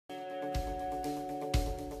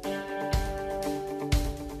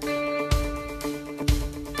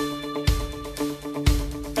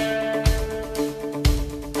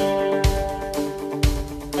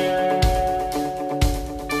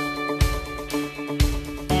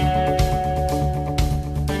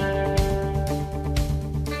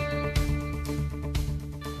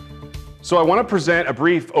So I want to present a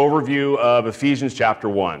brief overview of Ephesians chapter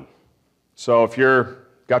 1. So if you've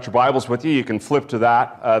got your Bibles with you, you can flip to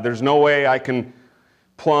that. There's no way I can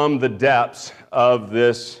plumb the depths of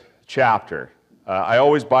this chapter. I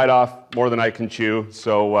always bite off more than I can chew,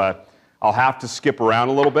 so I'll have to skip around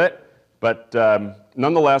a little bit. But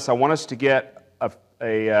nonetheless, I want us to get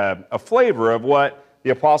a flavor of what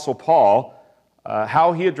the Apostle Paul,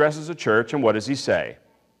 how he addresses a church and what does he say.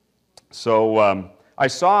 So I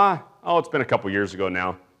saw, it's been a couple years ago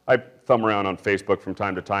now, I thumb around on Facebook from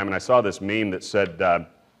time to time, and I saw this meme that said,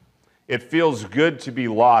 it feels good to be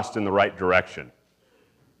lost in the right direction.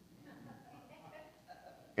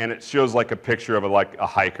 And it shows like a picture of a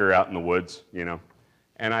hiker out in the woods, you know.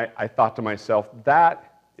 And I thought to myself,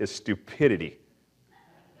 that is stupidity.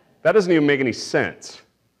 That doesn't even make any sense.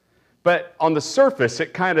 But on the surface,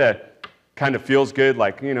 it kind of feels good,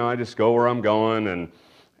 like, you know, I just go where I'm going,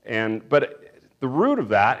 but the root of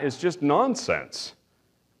that is just nonsense.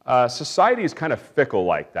 Society is kind of fickle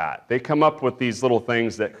like that. They come up with these little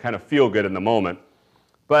things that kind of feel good in the moment.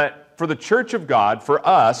 But for the Church of God, for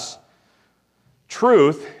us,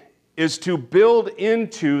 truth is to build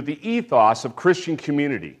into the ethos of Christian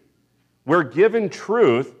community. We're given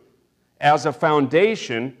truth as a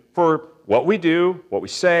foundation for what we do, what we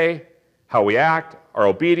say, how we act, our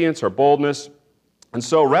obedience, our boldness. And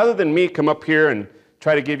so rather than me come up here and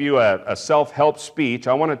try to give you a self-help speech,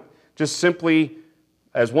 I want to just simply,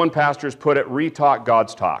 as one pastor has put it, re-talk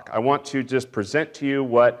God's talk. I want to just present to you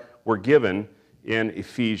what we're given in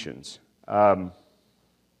Ephesians.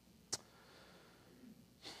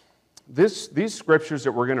 These scriptures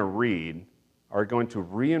that we're going to read are going to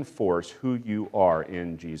reinforce who you are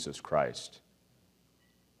in Jesus Christ.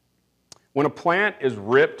 When a plant is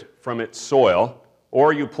ripped from its soil,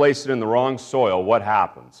 or you place it in the wrong soil, what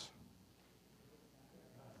happens?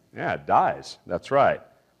 Yeah, it dies. That's right.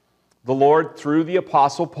 The Lord, through the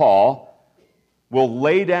Apostle Paul, will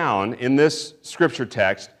lay down in this scripture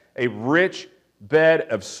text a rich bed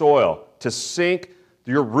of soil to sink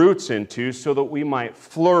your roots into so that we might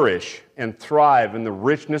flourish and thrive in the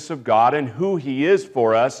richness of God and who He is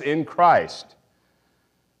for us in Christ.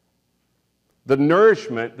 The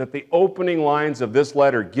nourishment that the opening lines of this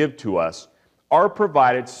letter give to us are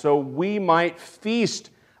provided so we might feast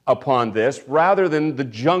upon this rather than the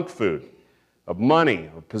junk food of money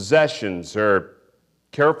or possessions or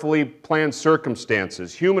carefully planned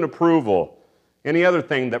circumstances, human approval, any other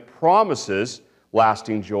thing that promises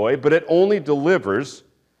lasting joy, but it only delivers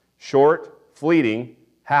short, fleeting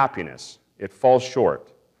happiness. It falls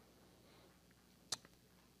short.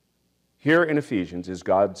 Here in Ephesians is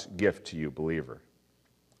God's gift to you, believer.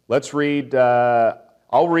 Let's read,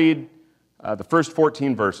 I'll read the first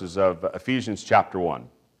 14 verses of Ephesians chapter 1.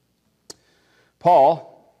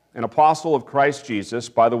 Paul, an apostle of Christ Jesus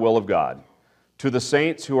by the will of God, to the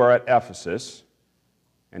saints who are at Ephesus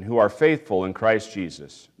and who are faithful in Christ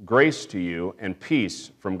Jesus, grace to you and peace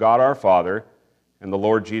from God our Father and the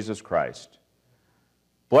Lord Jesus Christ.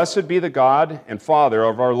 Blessed be the God and Father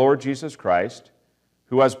of our Lord Jesus Christ,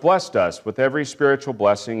 who has blessed us with every spiritual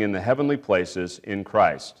blessing in the heavenly places in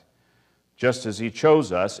Christ, just as He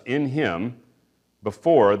chose us in Him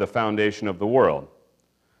before the foundation of the world,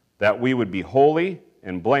 that we would be holy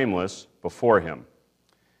and blameless before Him.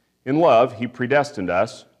 In love, He predestined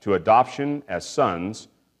us to adoption as sons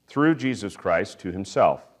through Jesus Christ to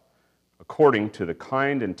Himself, according to the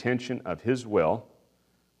kind intention of His will,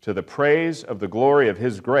 to the praise of the glory of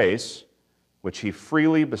His grace, which He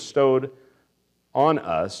freely bestowed on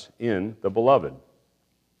us in the Beloved.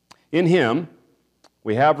 In Him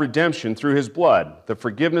we have redemption through His blood, the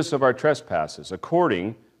forgiveness of our trespasses,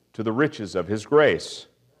 according to the riches of His grace,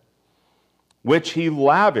 which He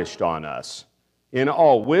lavished on us. In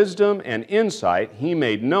all wisdom and insight, He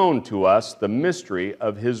made known to us the mystery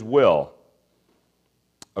of His will,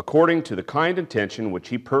 according to the kind intention which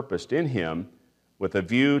He purposed in Him, with a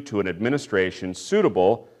view to an administration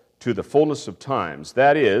suitable to the fullness of times,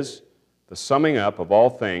 that is, the summing up of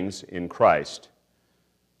all things in Christ,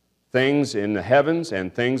 things in the heavens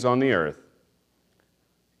and things on the earth.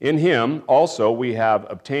 In Him also we have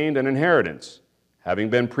obtained an inheritance,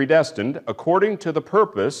 having been predestined according to the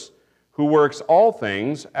purpose, who works all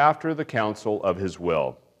things after the counsel of His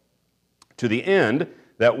will, to the end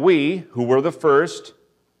that we, who were the first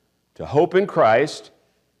to hope in Christ,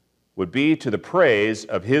 would be to the praise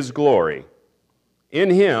of His glory.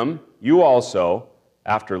 In Him you also,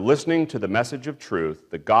 after listening to the message of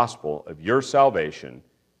truth, the gospel of your salvation,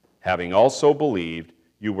 having also believed,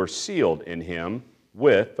 you were sealed in Him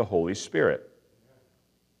with the Holy Spirit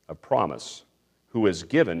of promise, who is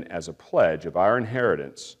given as a pledge of our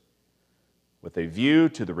inheritance with a view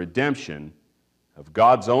to the redemption of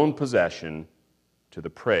God's own possession to the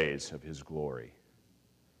praise of his glory.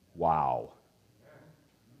 Wow.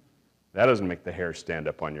 That doesn't make the hair stand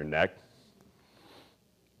up on your neck.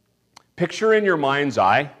 Picture in your mind's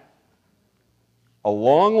eye a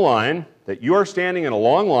long line, that you are standing in a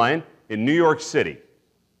long line in New York City.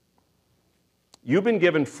 You've been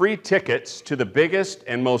given free tickets to the biggest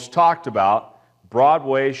and most talked about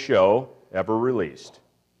Broadway show ever released.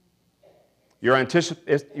 Your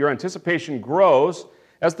anticipation grows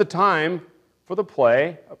as the time for the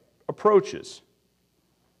play approaches.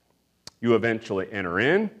 You eventually enter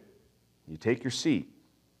in, you take your seat.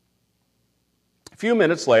 A few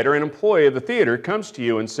minutes later, an employee of the theater comes to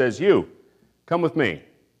you and says, "You, come with me."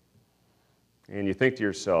 And you think to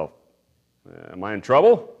yourself, am I in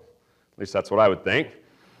trouble? At least that's what I would think.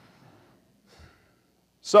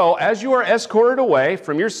 So, as you are escorted away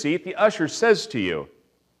from your seat, the usher says to you,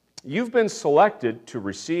 "You've been selected to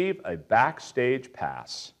receive a backstage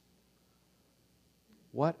pass."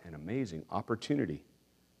 What an amazing opportunity.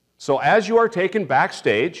 So, as you are taken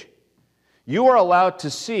backstage, you are allowed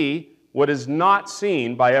to see what is not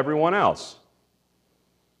seen by everyone else.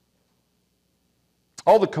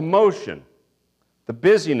 All the commotion, the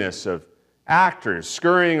busyness of actors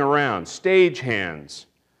scurrying around, stagehands,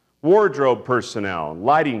 wardrobe personnel,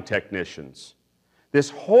 lighting technicians. This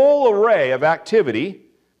whole array of activity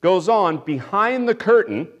goes on behind the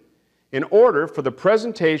curtain in order for the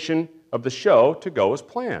presentation of the show to go as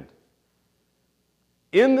planned.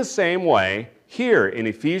 In the same way, here in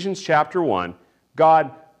Ephesians chapter 1,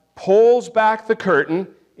 God pulls back the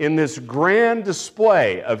curtain in this grand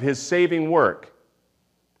display of his saving work.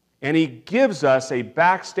 And he gives us a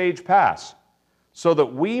backstage pass so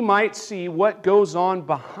that we might see what goes on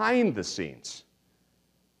behind the scenes.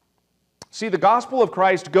 See, the gospel of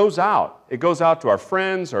Christ goes out. It goes out to our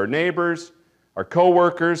friends, our neighbors, our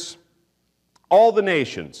co-workers. All the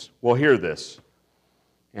nations will hear this.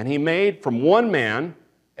 And he made from one man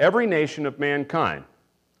every nation of mankind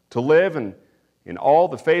to live in all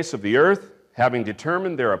the face of the earth, having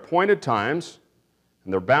determined their appointed times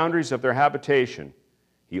and their boundaries of their habitation.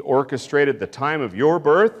 He orchestrated the time of your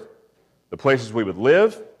birth, the places we would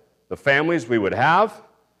live, the families we would have,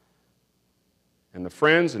 and the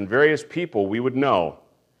friends and various people we would know,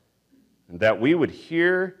 and that we would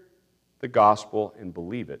hear the gospel and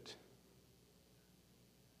believe it.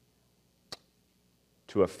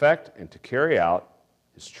 To effect and to carry out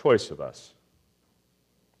his choice of us.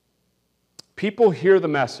 People hear the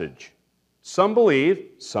message. Some believe,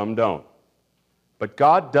 some don't. But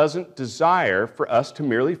God doesn't desire for us to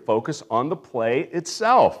merely focus on the play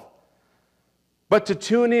itself, but to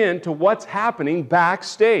tune in to what's happening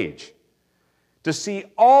backstage, to see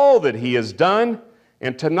all that he has done,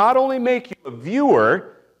 and to not only make you a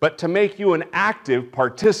viewer, but to make you an active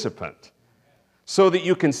participant, so that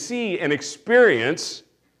you can see and experience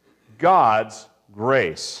God's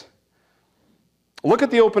grace. Look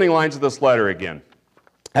at the opening lines of this letter again.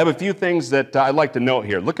 I have a few things that I'd like to note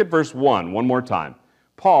here. Look at verse 1 one more time.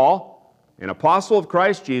 Paul, an apostle of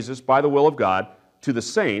Christ Jesus by the will of God, to the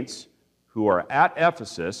saints who are at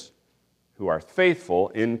Ephesus, who are faithful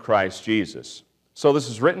in Christ Jesus. So this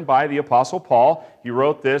is written by the apostle Paul. He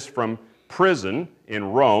wrote this from prison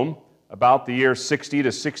in Rome about the year 60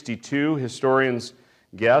 to 62, historians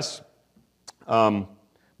guess.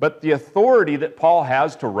 But the authority that Paul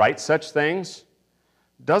has to write such things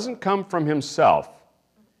doesn't come from himself.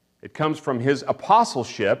 It comes from his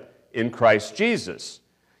apostleship in Christ Jesus.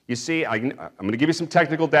 You see, I'm going to give you some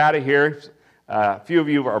technical data here. A few of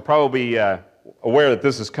you are probably aware that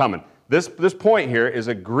this is coming. This point here is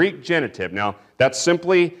a Greek genitive. Now, that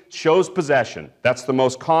simply shows possession. That's the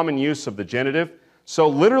most common use of the genitive. So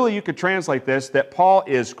literally you could translate this that Paul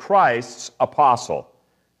is Christ's apostle.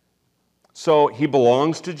 So he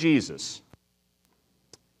belongs to Jesus.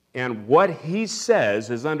 And what he says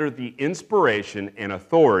is under the inspiration and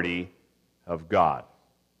authority of God.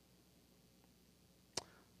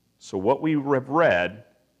 So what we have read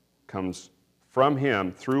comes from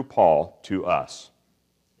him through Paul to us.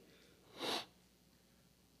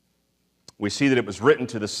 We see that it was written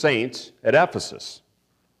to the saints at Ephesus.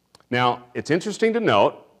 Now, it's interesting to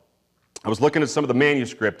note, I was looking at some of the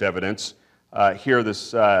manuscript evidence here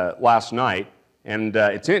this last night, and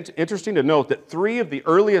it's interesting to note that 3 of the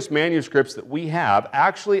earliest manuscripts that we have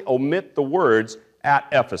actually omit the words at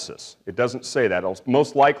Ephesus. It doesn't say that. It'll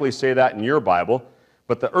most likely say that in your Bible,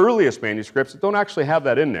 but the earliest manuscripts don't actually have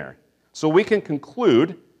that in there. So we can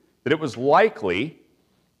conclude that it was likely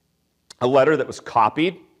a letter that was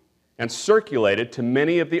copied and circulated to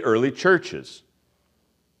many of the early churches.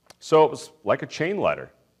 So it was like a chain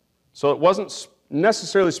letter. So it wasn't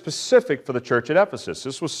necessarily specific for the church at Ephesus.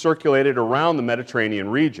 This was circulated around the Mediterranean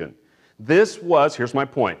region. Here's my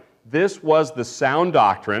point, this was the sound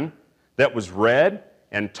doctrine that was read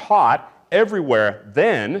and taught everywhere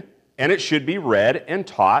then, and it should be read and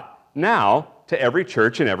taught now to every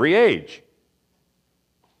church in every age.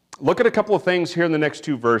 Look at a couple of things here in the next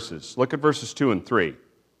two verses. Look at verses 2 and 3.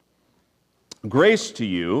 Grace to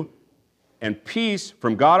you and peace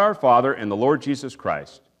from God our Father and the Lord Jesus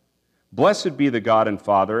Christ. Blessed be the God and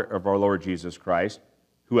Father of our Lord Jesus Christ,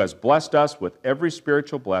 who has blessed us with every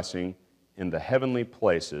spiritual blessing in the heavenly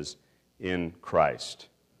places in Christ.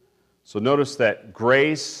 So notice that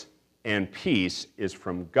grace and peace is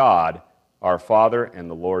from God, our Father, and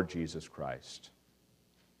the Lord Jesus Christ.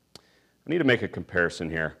 I need to make a comparison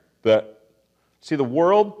here. See, the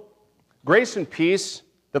world, grace and peace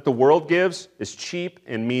that the world gives is cheap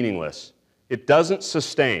and meaningless. It doesn't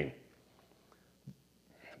sustain.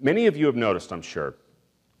 Many of you have noticed, I'm sure,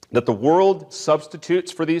 that the world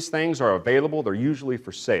substitutes for these things are available. They're usually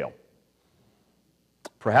for sale.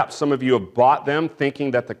 Perhaps some of you have bought them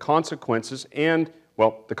thinking that the consequences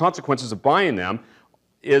of buying them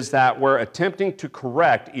is that we're attempting to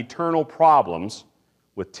correct eternal problems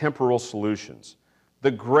with temporal solutions.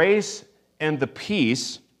 The grace and the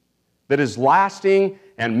peace that is lasting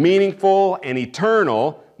and meaningful and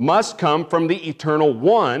eternal must come from the eternal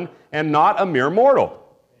one and not a mere mortal.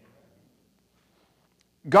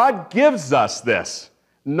 God gives us this,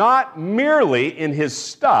 not merely in His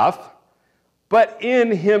stuff, but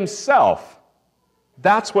in Himself.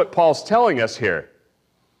 That's what Paul's telling us here.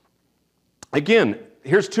 Again,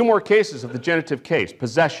 here's two more cases of the genitive case,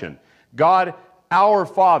 possession. God, our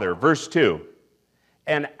Father, verse 2,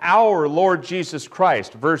 and our Lord Jesus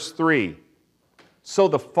Christ, verse 3. So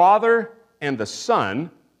the Father and the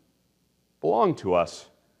Son belong to us.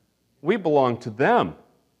 We belong to them.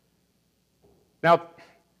 Now,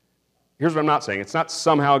 here's what I'm not saying. It's not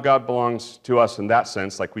somehow God belongs to us in that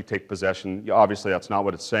sense, like we take possession. Obviously, that's not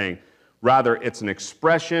what it's saying. Rather, it's an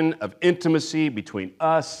expression of intimacy between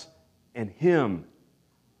us and Him.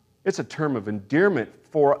 It's a term of endearment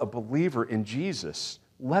for a believer in Jesus.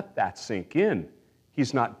 Let that sink in.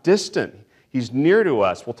 He's not distant. He's near to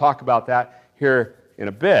us. We'll talk about that here in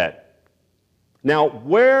a bit. Now,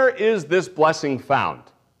 where is this blessing found?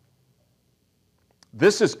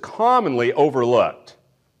 This is commonly overlooked.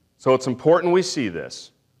 So it's important we see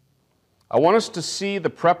this. I want us to see the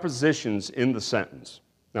prepositions in the sentence.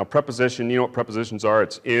 Now, preposition, you know what prepositions are?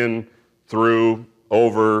 It's in, through,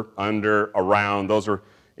 over, under, around. Those are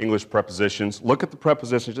English prepositions. Look at the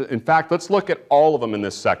prepositions. In fact, let's look at all of them in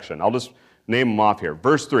this section. I'll just name them off here.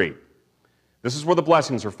 Verse 3. This is where the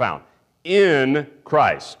blessings are found. In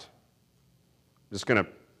Christ. I'm just going to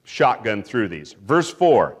shotgun through these. Verse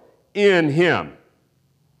 4. In Him.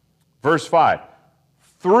 Verse 5.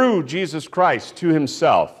 Through Jesus Christ to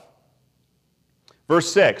Himself.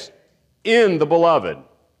 Verse 6, in the Beloved.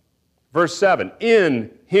 Verse 7,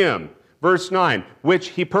 in Him. Verse 9, which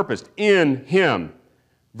He purposed, in Him.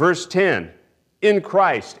 Verse 10, in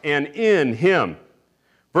Christ and in Him.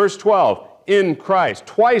 Verse 12, in Christ.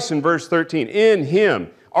 Twice in verse 13, in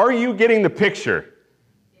Him. Are you getting the picture?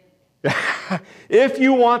 If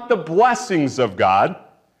you want the blessings of God,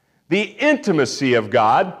 the intimacy of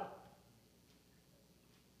God,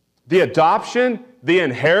 the adoption, the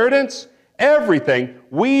inheritance, everything,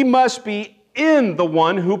 we must be in the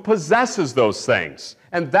one who possesses those things.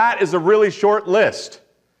 And that is a really short list.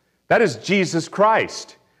 That is Jesus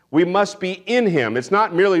Christ. We must be in Him. It's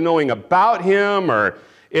not merely knowing about Him, or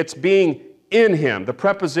it's being in Him. The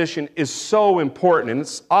preposition is so important, and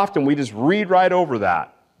it's often we just read right over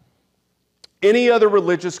that. Any other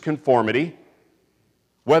religious conformity,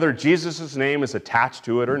 whether Jesus' name is attached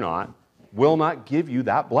to it or not, will not give you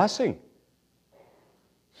that blessing.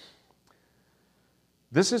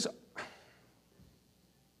 This is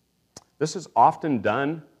often done,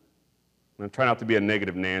 I'm going to try not to be a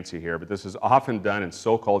negative Nancy here, but this is often done in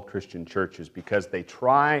so-called Christian churches because they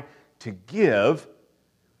try to give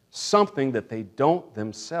something that they don't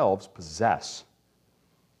themselves possess.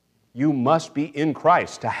 You must be in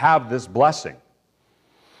Christ to have this blessing.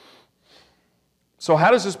 So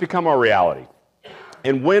how does this become our reality?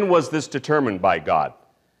 And when was this determined by God?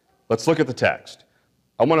 Let's look at the text.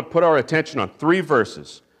 I want to put our attention on three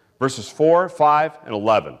verses, verses 4, 5, and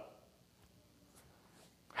 11.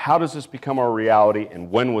 How does this become our reality, and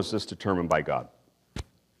when was this determined by God?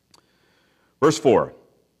 Verse 4,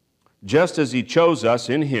 just as He chose us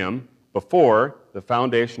in Him before the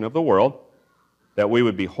foundation of the world, that we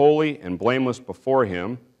would be holy and blameless before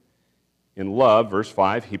Him. In love, verse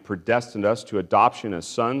 5, he predestined us to adoption as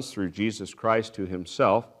sons through Jesus Christ to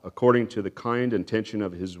himself, according to the kind intention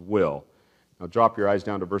of his will. Now drop your eyes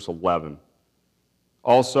down to verse 11.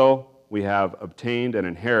 Also, we have obtained an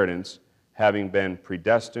inheritance, having been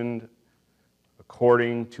predestined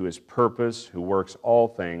according to his purpose, who works all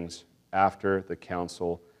things after the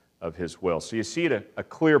counsel of his will. So you see a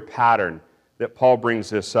clear pattern that Paul brings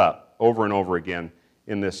this up over and over again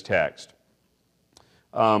in this text.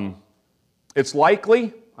 It's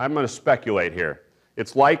likely, I'm going to speculate here,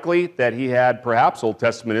 it's likely that he had perhaps Old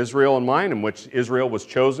Testament Israel in mind, in which Israel was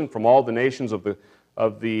chosen from all the nations of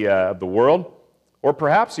the world, or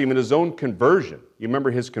perhaps even his own conversion. You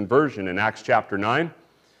remember his conversion in Acts chapter 9?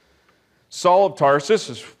 Saul of Tarsus,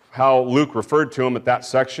 is how Luke referred to him at that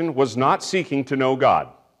section, was not seeking to know God.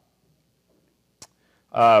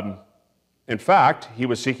 In fact, he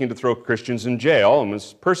was seeking to throw Christians in jail and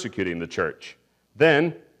was persecuting the church.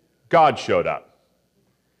 Then God showed up.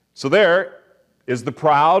 So there is the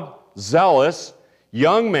proud, zealous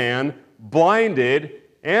young man, blinded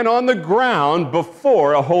and on the ground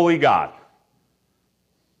before a holy God.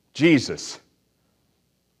 Jesus.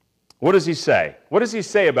 What does he say? What does he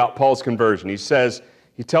say about Paul's conversion? He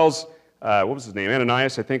tells, what was his name?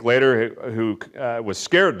 Ananias, I think, later, who was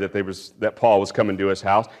scared that Paul was coming to his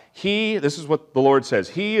house. This is what the Lord says,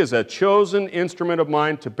 he is a chosen instrument of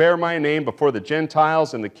mine to bear my name before the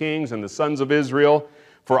Gentiles and the kings and the sons of Israel,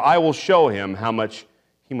 for I will show him how much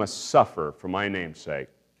he must suffer for my name's sake.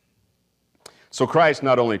 So Christ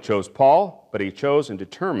not only chose Paul, but he chose and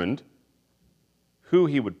determined who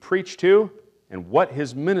he would preach to and what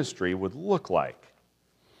his ministry would look like.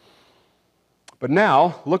 But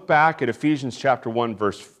now, look back at Ephesians chapter 1,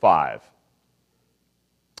 verse 5.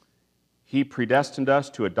 He predestined us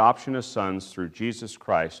to adoption as sons through Jesus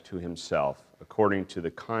Christ to himself, according to the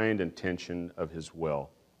kind intention of his will.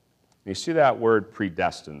 And you see that word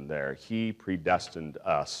predestined there. He predestined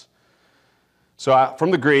us. So from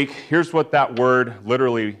the Greek, here's what that word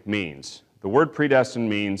literally means. The word predestined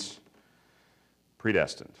means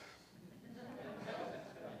predestined.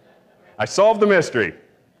 I solved the mystery.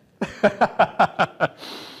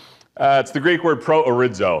 It's the Greek word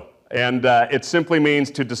proorizo, and it simply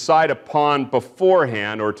means to decide upon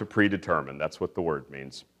beforehand or to predetermine. That's what the word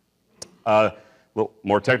means. A little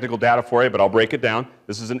more technical data for you, but I'll break it down.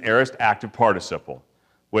 This is an aorist active participle,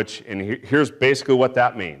 and here's basically what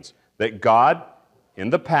that means. That God,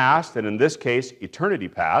 in the past, and in this case, eternity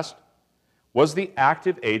past, was the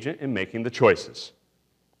active agent in making the choices.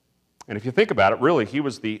 And if you think about it, really, he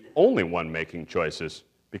was the only one making choices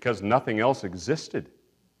because nothing else existed.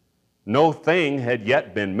 No thing had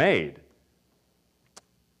yet been made.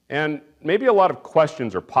 And maybe a lot of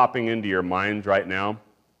questions are popping into your mind right now.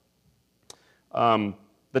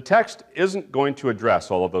 The text isn't going to address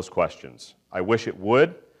all of those questions. I wish it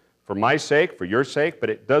would, for my sake, for your sake, but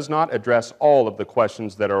it does not address all of the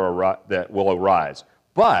questions that will arise.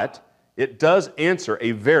 But it does answer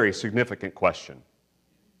a very significant question.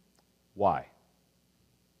 Why?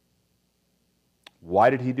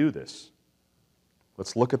 Why did he do this?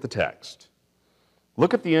 Let's look at the text.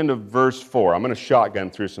 Look at the end of verse 4. I'm going to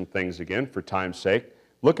shotgun through some things again for time's sake.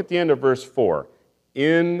 Look at the end of verse 4.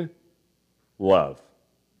 In love.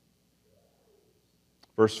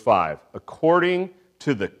 Verse 5. According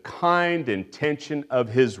to the kind intention of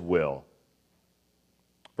his will.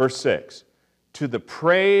 Verse 6. To the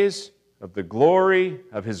praise of the glory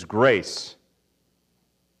of his grace.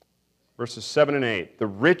 Verses 7 and 8. The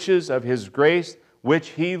riches of his grace which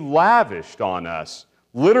he lavished on us.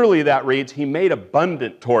 Literally that reads, he made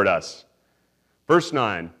abundant toward us. Verse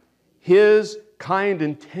 9. His kind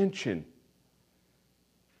intention.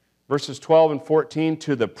 Verses 12 and 14.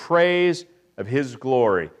 To the praise of his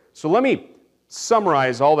glory. So let me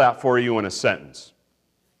summarize all that for you in a sentence.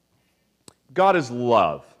 God is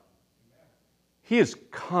love. He is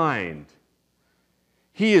kind.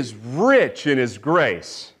 He is rich in his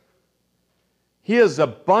grace. He is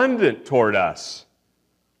abundant toward us,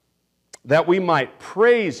 that we might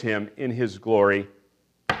praise him in his glory.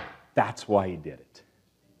 That's why he did it.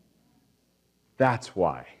 That's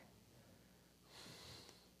why.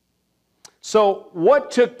 So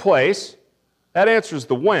what took place? That answers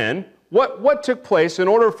the when. What took place in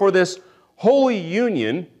order for this holy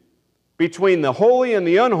union between the holy and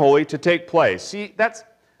the unholy to take place? See, that's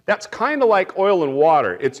kind of like oil and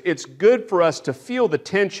water. It's good for us to feel the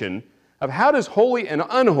tension of how does holy and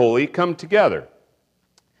unholy come together.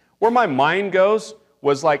 Where my mind goes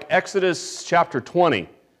was like Exodus chapter 20.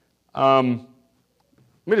 Let me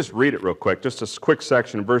just read it real quick, just a quick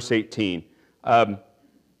section, verse 18.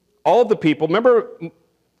 All of the people, remember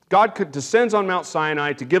God descends on Mount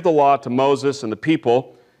Sinai to give the law to Moses and the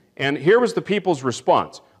people, and here was the people's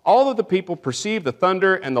response. All of the people perceived the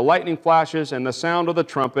thunder and the lightning flashes and the sound of the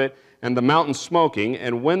trumpet and the mountain smoking,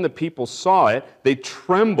 and when the people saw it, they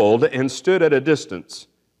trembled and stood at a distance.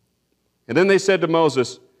 And then they said to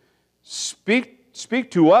Moses,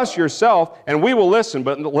 Speak to us yourself, and we will listen,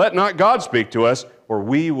 but let not God speak to us, or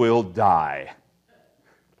we will die.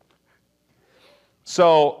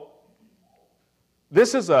 So,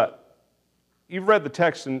 this is you've read the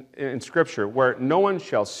text in Scripture where no one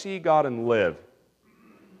shall see God and live.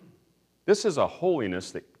 This is a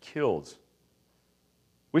holiness that kills.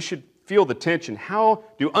 We should feel the tension. How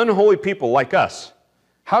do unholy people like us,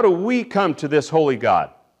 how do we come to this holy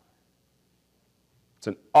God? It's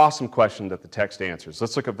an awesome question that the text answers.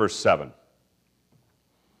 Let's look at verse 7.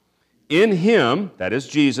 In Him, that is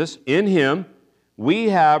Jesus, in Him, we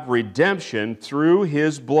have redemption through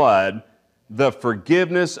His blood, the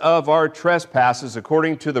forgiveness of our trespasses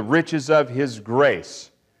according to the riches of His grace.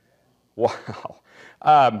 Wow.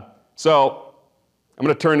 So, I'm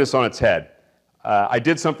going to turn this on its head. I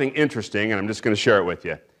did something interesting, and I'm just going to share it with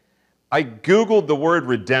you. I Googled the word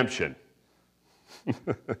redemption.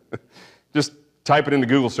 Just type it into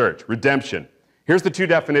Google search, redemption. Here's the two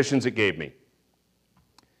definitions it gave me.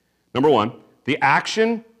 Number one, the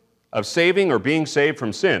action of saving or being saved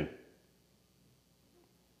from sin.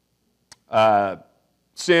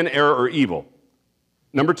 Sin, error, or evil.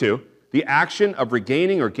 Number two, the action of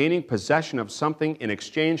regaining or gaining possession of something in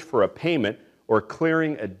exchange for a payment or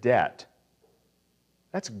clearing a debt.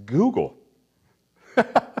 That's Google.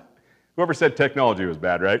 Whoever said technology was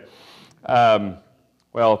bad, right?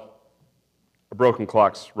 Well, a broken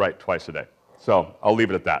clock's right twice a day. So I'll leave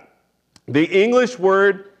it at that. The English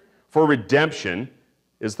word for redemption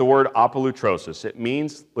is the word apolutrosis. It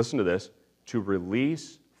means, listen to this, to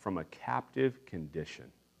release from a captive condition.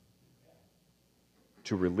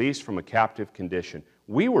 To release from a captive condition.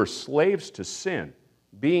 We were slaves to sin,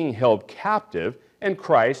 being held captive, and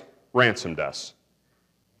Christ ransomed us.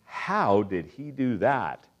 How did He do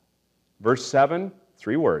that? Verse 7,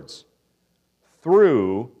 3 words.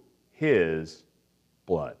 Through His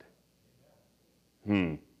blood.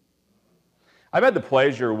 I've had the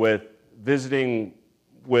pleasure with visiting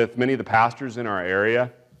with many of the pastors in our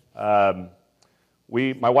area. My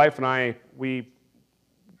wife and I, we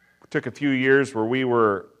took a few years where we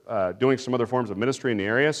were doing some other forms of ministry in the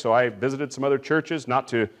area, so I visited some other churches, not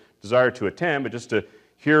to desire to attend, but just to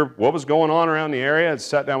hear what was going on around the area and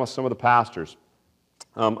sat down with some of the pastors.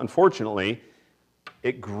 Unfortunately,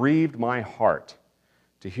 it grieved my heart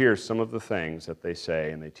to hear some of the things that they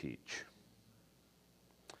say and they teach.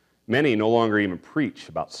 Many no longer even preach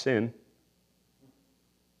about sin.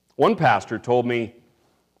 One pastor told me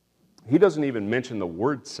he doesn't even mention the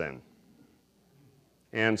word sin.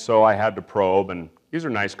 And so I had to probe, and these are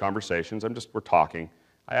nice conversations. We're talking.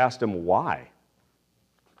 I asked him why.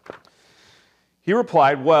 He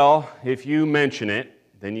replied, well, if you mention it,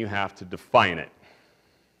 then you have to define it.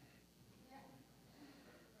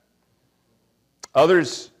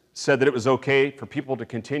 Others said that it was okay for people to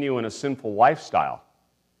continue in a sinful lifestyle,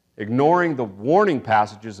 ignoring the warning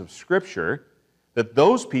passages of Scripture that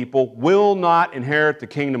those people will not inherit the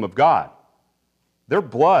kingdom of God. Their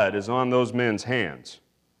blood is on those men's hands.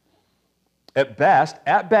 At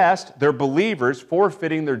best, they're believers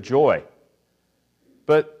forfeiting their joy.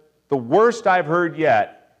 But the worst I've heard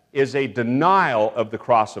yet is a denial of the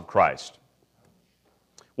cross of Christ.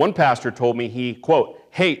 One pastor told me he, quote,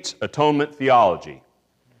 hates atonement theology.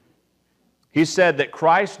 He said that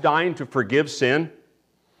Christ dying to forgive sin,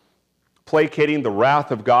 placating the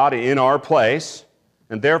wrath of God in our place,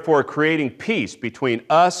 and therefore creating peace between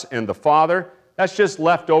us and the Father, that's just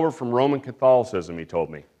left over from Roman Catholicism, he told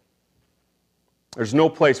me. There's no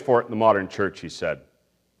place for it in the modern church, he said.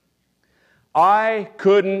 I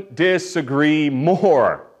couldn't disagree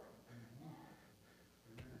more.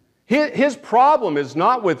 His problem is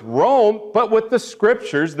not with Rome, but with the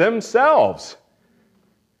Scriptures themselves.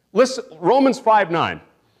 Listen, Romans 5:9.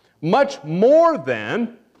 Much more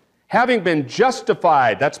than having been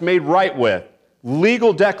justified, that's made right with,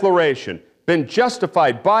 legal declaration, been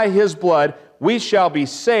justified by His blood, we shall be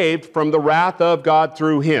saved from the wrath of God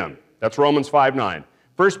through Him. That's Romans 5:9.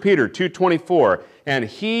 1 Peter 2:24. And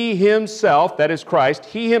He Himself, that is Christ,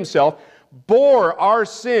 He Himself bore our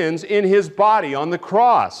sins in His body on the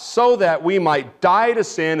cross, so that we might die to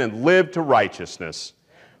sin and live to righteousness.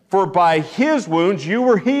 For by His wounds you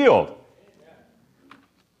were healed.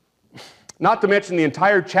 Not to mention the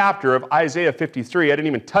entire chapter of Isaiah 53. I didn't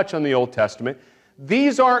even touch on the Old Testament.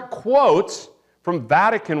 These aren't quotes from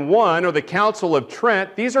Vatican I or the Council of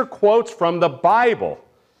Trent. These are quotes from the Bible.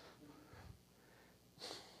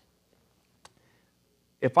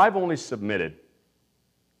 if I've only submitted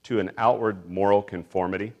to an outward moral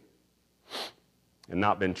conformity and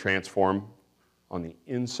not been transformed on the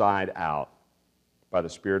inside out by the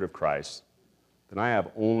Spirit of Christ, then I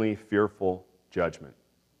have only fearful judgment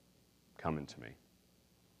coming to me.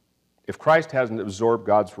 If Christ hasn't absorbed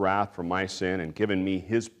God's wrath for my sin and given me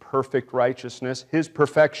His perfect righteousness, His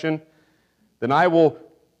perfection, then I will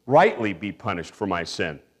rightly be punished for my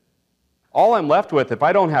sin. All I'm left with, if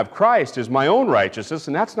I don't have Christ, is my own righteousness,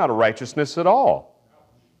 and that's not a righteousness at all.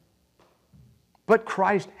 But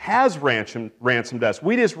Christ has ransomed us.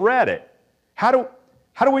 We just read it. How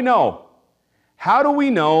do we know? How do we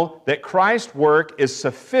know that Christ's work is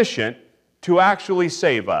sufficient to actually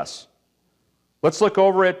save us? Let's look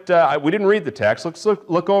over at, we didn't read the text, let's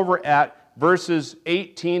look over at verses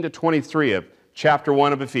 18 to 23 of chapter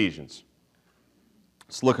 1 of Ephesians.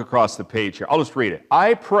 Let's look across the page here. I'll just read it.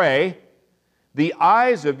 I pray the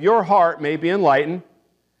eyes of your heart may be enlightened,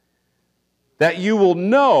 that you will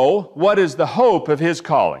know what is the hope of His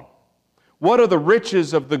calling. What are the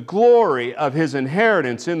riches of the glory of His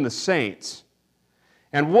inheritance in the saints?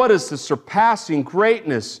 And what is the surpassing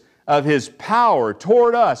greatness of His power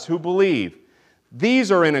toward us who believe?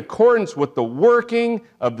 These are in accordance with the working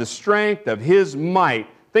of the strength of His might.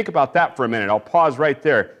 Think about that for a minute. I'll pause right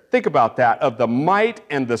there. Think about that, of the might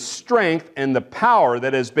and the strength and the power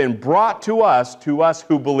that has been brought to us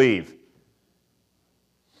who believe.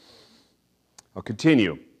 I'll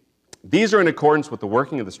continue. These are in accordance with the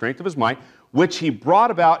working of the strength of His might, which He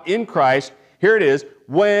brought about in Christ, here it is,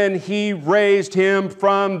 when He raised Him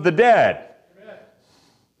from the dead. Amen.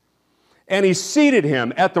 And He seated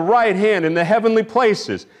Him at the right hand in the heavenly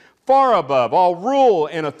places, far above all rule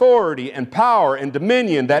and authority and power and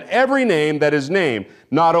dominion, that every name that is named,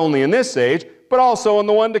 not only in this age, but also in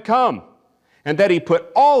the one to come. And that He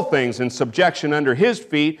put all things in subjection under His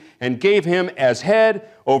feet, and gave Him as head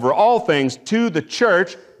over all things to the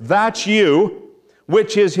church, that's you,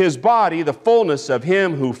 which is His body, the fullness of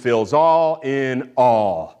Him who fills all in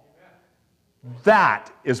all.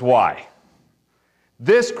 That is why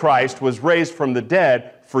this Christ was raised from the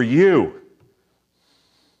dead for you.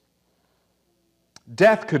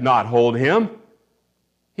 Death could not hold Him.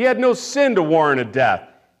 He had no sin to warrant a death.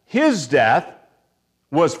 His death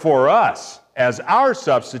was for us as our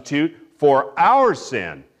substitute for our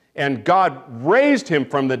sin. And God raised Him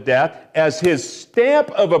from the death as His stamp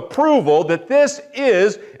of approval that this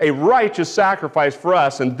is a righteous sacrifice for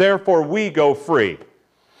us, and therefore we go free.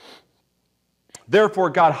 Therefore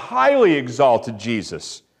God highly exalted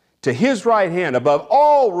Jesus to His right hand above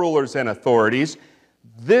all rulers and authorities.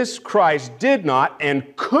 This Christ did not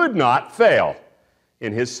and could not fail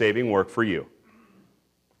in His saving work for you.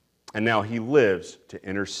 And now He lives to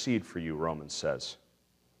intercede for you, Romans says.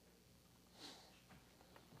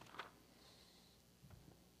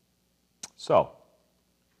 So,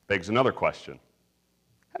 begs another question.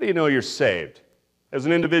 How do you know you're saved as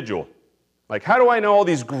an individual? Like, how do I know all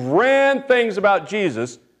these grand things about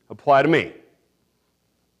Jesus apply to me?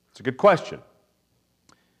 It's a good question.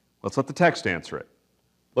 Let's let the text answer it.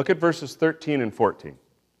 Look at verses 13 and 14.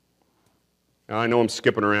 Now, I know I'm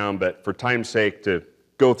skipping around, but for time's sake, to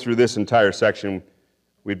go through this entire section,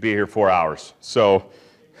 we'd be here 4 hours. So,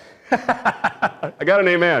 I got an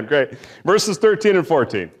amen. Great. Verses 13 and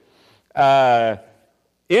 14.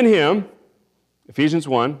 In Him, Ephesians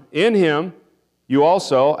 1, in Him you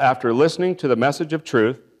also, after listening to the message of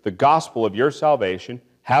truth, the gospel of your salvation,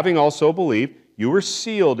 having also believed, you were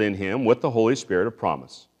sealed in Him with the Holy Spirit of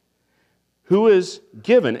promise, who is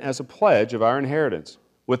given as a pledge of our inheritance,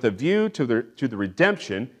 with a view to the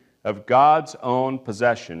redemption of God's own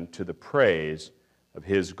possession, to the praise of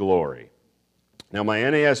His glory. Now, my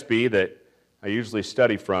NASB that I usually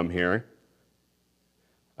study from here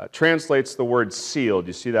translates the word sealed.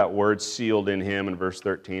 You see that word, sealed in Him, in verse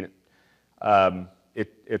 13?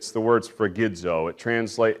 It's the word phragidzo.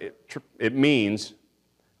 It means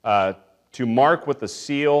to mark with a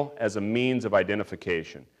seal as a means of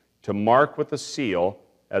identification. To mark with a seal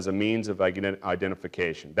as a means of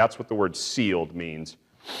identification. That's what the word sealed means.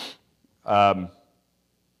 So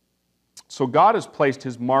God has placed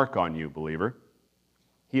His mark on you, believer.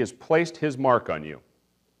 He has placed His mark on you.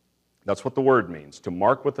 That's what the word means, to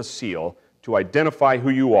mark with a seal, to identify who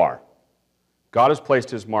you are. God has placed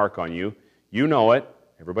His mark on you. You know it.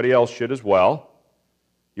 Everybody else should as well.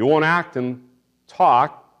 You won't act and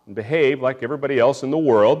talk and behave like everybody else in the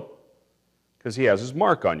world because He has His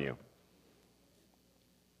mark on you.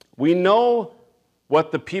 We know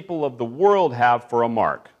what the people of the world have for a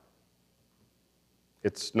mark.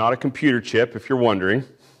 It's not a computer chip, if you're wondering.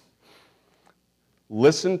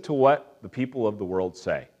 Listen to what the people of the world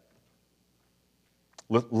say.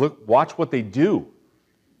 Look, watch what they do.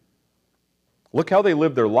 Look how they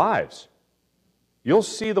live their lives. You'll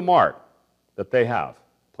see the mark that they have,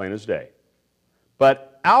 plain as day.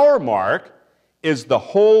 But our mark is the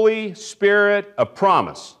Holy Spirit of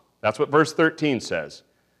promise. That's what verse 13 says.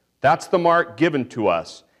 That's the mark given to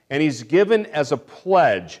us. And he's given as a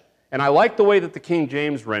pledge. And I like the way that the King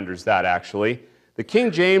James renders that, actually. The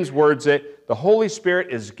King James words it, the Holy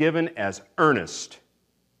Spirit is given as earnest.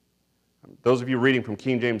 Those of you reading from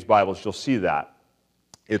King James Bibles, you'll see that.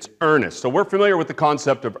 It's earnest. So we're familiar with the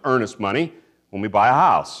concept of earnest money when we buy a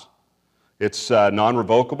house. It's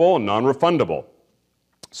non-revocable and non-refundable.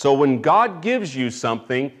 So when God gives you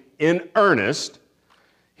something in earnest,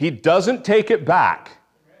 he doesn't take it back.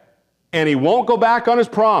 And he won't go back on his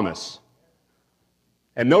promise.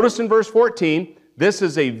 And notice in verse 14, this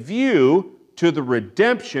is a view to the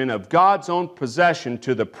redemption of God's own possession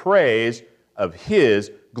to the praise of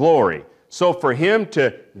his glory. So for him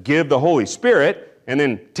to give the Holy Spirit and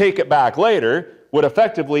then take it back later would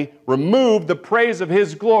effectively remove the praise of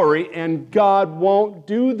his glory, and God won't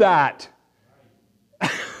do that.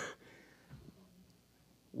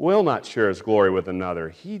 Will not share his glory with another.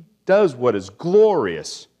 He does what is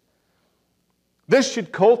glorious. This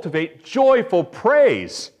should cultivate joyful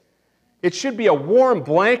praise. It should be a warm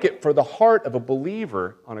blanket for the heart of a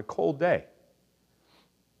believer on a cold day.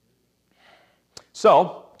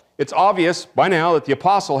 So, it's obvious by now that the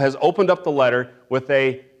apostle has opened up the letter with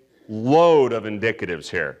a load of indicatives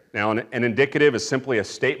here. Now, an indicative is simply a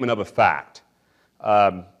statement of a fact.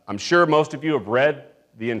 I'm sure most of you have read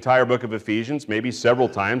the entire book of Ephesians, maybe several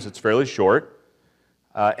times. It's fairly short.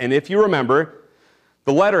 And if you remember,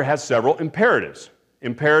 the letter has several imperatives.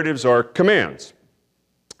 Imperatives are commands.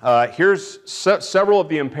 Here's several of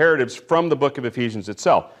the imperatives from the book of Ephesians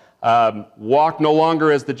itself. Walk no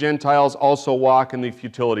longer as the Gentiles also walk in the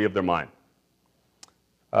futility of their mind.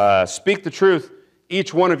 Speak the truth,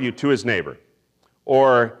 each one of you, to his neighbor.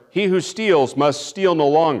 Or he who steals must steal no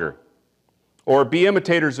longer. Or be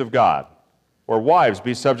imitators of God. Or wives,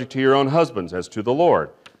 be subject to your own husbands as to the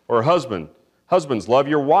Lord. Or husbands, love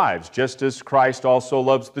your wives, just as Christ also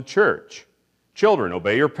loves the church. Children,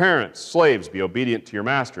 obey your parents. Slaves, be obedient to your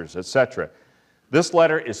masters, etc. This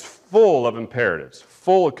letter is full of imperatives,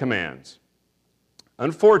 full of commands.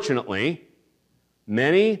 Unfortunately,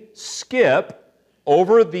 many skip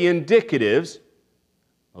over the indicatives.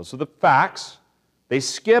 Those are the facts. They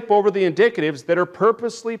skip over the indicatives that are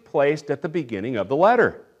purposely placed at the beginning of the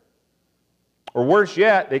letter. Or worse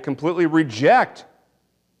yet, they completely reject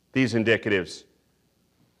these indicatives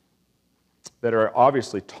that are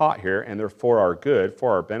obviously taught here, and they're for our good,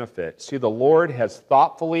 for our benefit. See, the Lord has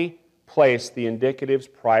thoughtfully placed the indicatives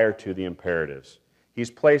prior to the imperatives. He's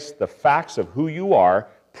placed the facts of who you are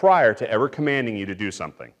prior to ever commanding you to do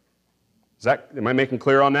something. Am I making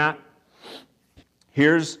clear on that?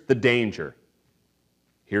 Here's the danger.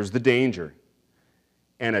 Here's the danger.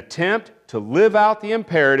 An attempt to live out the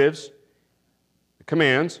imperatives, the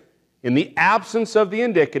commands, in the absence of the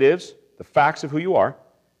indicatives, the facts of who you are,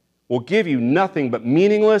 will give you nothing but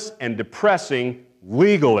meaningless and depressing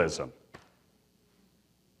legalism.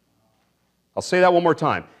 I'll say that one more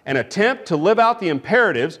time. An attempt to live out the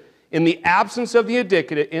imperatives in the absence of the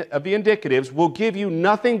indicatives will give you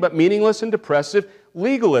nothing but meaningless and depressive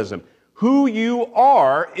legalism. Who you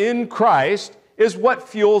are in Christ is what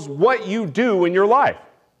fuels what you do in your life.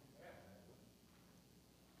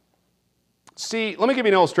 See, let me give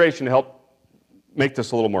you an illustration to help make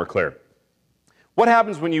this a little more clear. What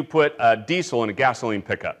happens when you put diesel in a gasoline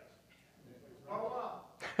pickup?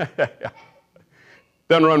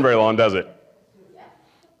 Doesn't run very long, does it?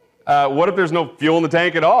 What if there's no fuel in the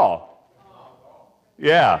tank at all?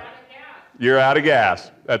 Yeah, you're out of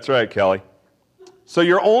gas. That's right, Kelly. So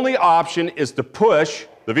your only option is to push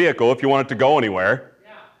the vehicle if you want it to go anywhere.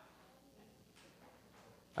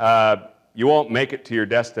 You won't make it to your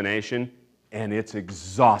destination, and it's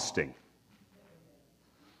exhausting.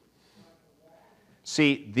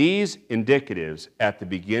 See, these indicatives at the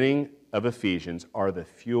beginning of Ephesians are the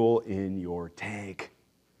fuel in your tank.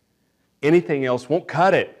 Anything else won't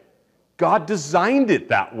cut it. God designed it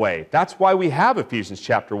that way. That's why we have Ephesians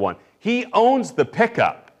chapter 1. He owns the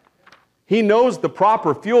pickup. He knows the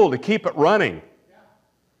proper fuel to keep it running.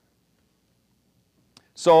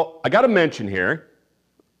 So, I got to mention here,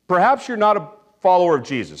 perhaps you're not a follower of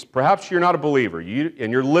Jesus. Perhaps you're not a believer.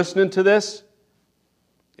 And you're listening to this.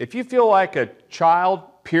 If you feel like a child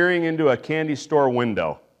peering into a candy store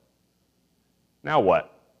window, now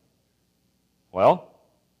what? Well,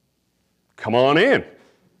 come on in.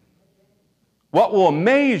 What will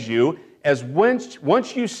amaze you is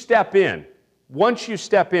once you step in,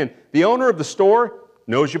 the owner of the store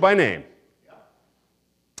knows you by name.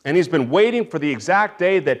 And he's been waiting for the exact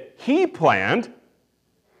day that he planned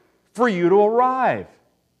for you to arrive.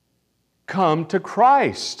 Come to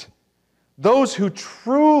Christ. Those who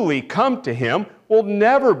truly come to him will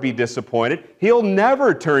never be disappointed. He'll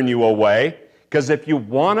never turn you away, because if you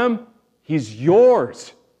want him, he's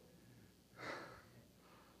yours.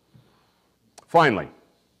 Finally,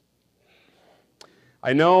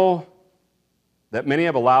 I know that many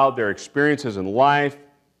have allowed their experiences in life,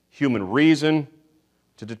 human reason,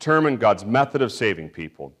 to determine God's method of saving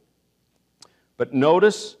people. But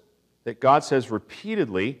notice that God says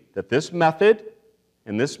repeatedly that this method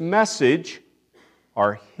and this message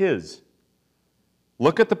are his.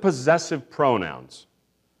 Look at the possessive pronouns.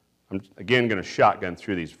 I'm again going to shotgun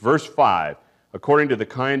through these. Verse 5, according to the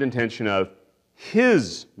kind intention of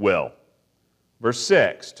his will. Verse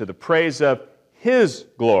 6, to the praise of his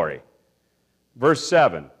glory. Verse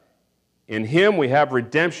 7, in him we have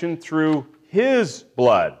redemption through his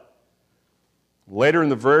blood. Later in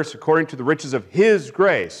the verse, according to the riches of his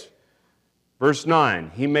grace. Verse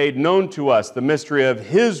 9, he made known to us the mystery of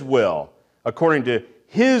his will, according to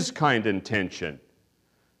his kind intention,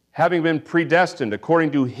 having been predestined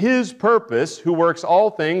according to his purpose, who works all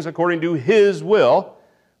things according to his will.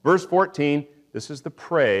 Verse 14, this is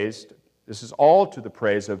all to the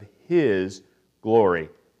praise of his glory.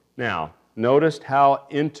 Now, notice how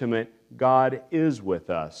intimate God is with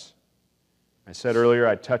us. I said earlier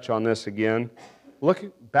I'd touch on this again.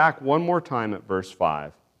 Look back one more time at verse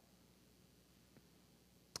 5.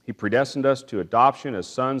 He predestined us to adoption as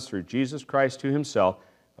sons through Jesus Christ to himself,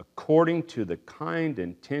 according to the kind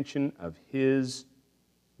intention of his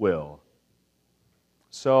will.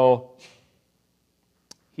 So,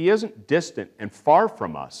 he isn't distant and far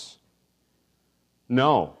from us.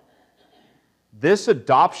 No. This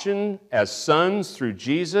adoption as sons through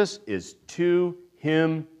Jesus is to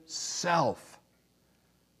himself.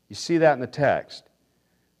 You see that in the text.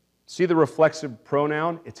 See the reflexive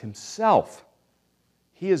pronoun? It's himself.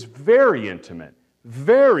 He is very intimate,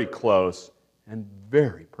 very close, and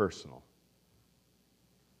very personal.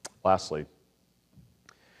 Lastly,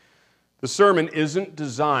 the sermon isn't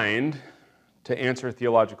designed to answer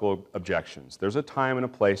theological objections. There's a time and a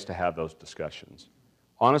place to have those discussions.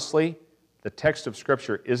 Honestly, the text of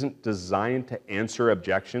Scripture isn't designed to answer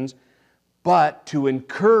objections, but to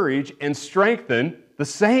encourage and strengthen the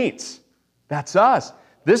saints. That's us.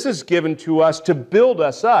 This is given to us to build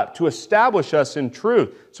us up, to establish us in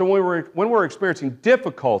truth. So when we're experiencing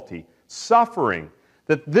difficulty, suffering,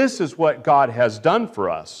 that this is what God has done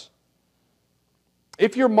for us.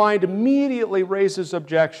 If your mind immediately raises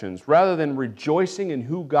objections, rather than rejoicing in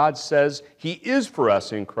who God says he is for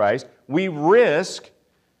us in Christ, we risk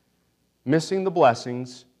missing the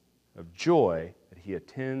blessings of joy that he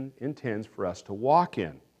intends for us to walk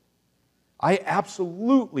in. I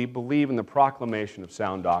absolutely believe in the proclamation of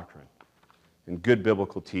sound doctrine and good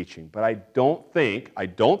biblical teaching, but I don't think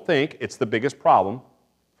it's the biggest problem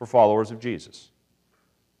for followers of Jesus.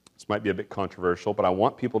 This might be a bit controversial, but I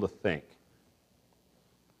want people to think.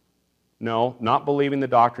 No, not believing the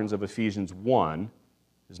doctrines of Ephesians 1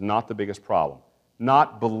 is not the biggest problem.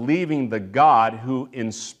 Not believing the God who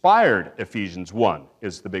inspired Ephesians 1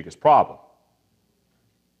 is the biggest problem.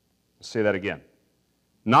 I'll say that again.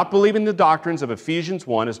 Not believing the doctrines of Ephesians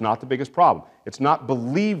 1 is not the biggest problem. It's not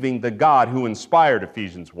believing the God who inspired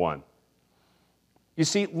Ephesians 1. You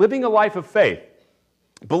see, living a life of faith,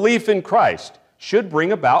 belief in Christ, should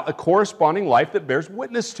bring about a corresponding life that bears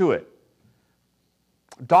witness to it.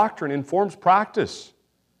 Doctrine informs practice.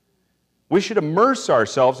 We should immerse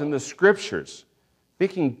ourselves in the Scriptures,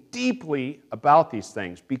 thinking deeply about these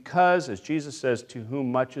things, because, as Jesus says, to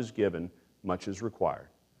whom much is given, much is required.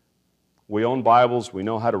 We own Bibles. We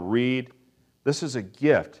know how to read. This is a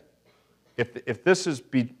gift.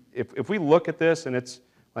 If we look at this and it's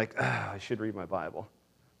like, I should read my Bible,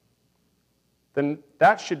 then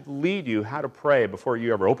that should lead you how to pray before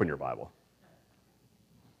you ever open your Bible.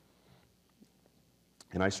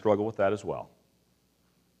 And I struggle with that as well.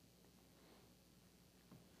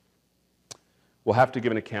 We'll have to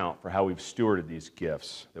give an account for how we've stewarded these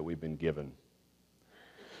gifts that we've been given.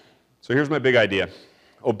 So here's my big idea.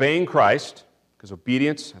 Obeying Christ, because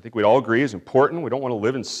obedience, I think we'd all agree, is important. We don't want to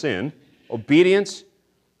live in sin.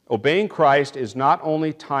 Obeying Christ is not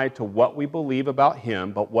only tied to what we believe about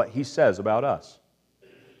him, but what he says about us.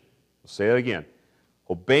 I'll say that again.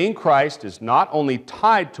 Obeying Christ is not only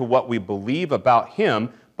tied to what we believe about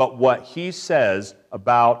him, but what he says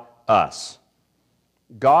about us.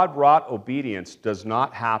 God-wrought obedience does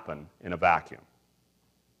not happen in a vacuum.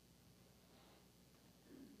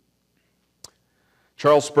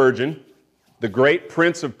 Charles Spurgeon, the great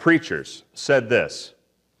prince of preachers, said this: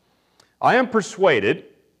 "I am persuaded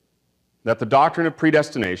that the doctrine of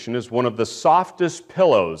predestination is one of the softest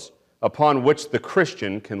pillows upon which the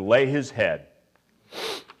Christian can lay his head,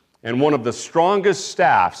 and one of the strongest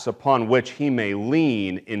staffs upon which he may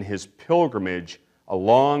lean in his pilgrimage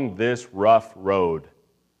along this rough road.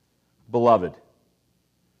 Beloved,"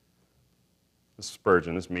 this is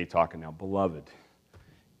Spurgeon, this is me talking now, "beloved,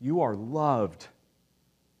 you are loved.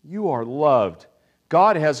 You are loved.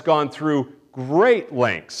 God has gone through great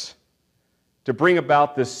lengths to bring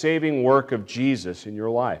about this saving work of Jesus in your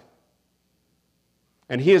life.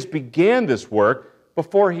 And He has began this work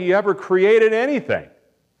before He ever created anything.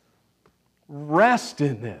 Rest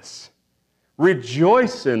in this.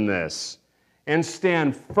 Rejoice in this. And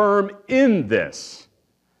stand firm in this.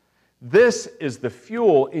 This is the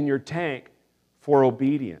fuel in your tank for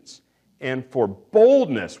obedience and for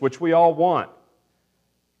boldness, which we all want,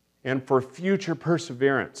 and for future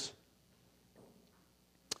perseverance.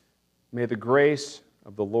 May the grace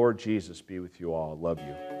of the Lord Jesus be with you all. I love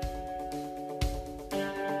you.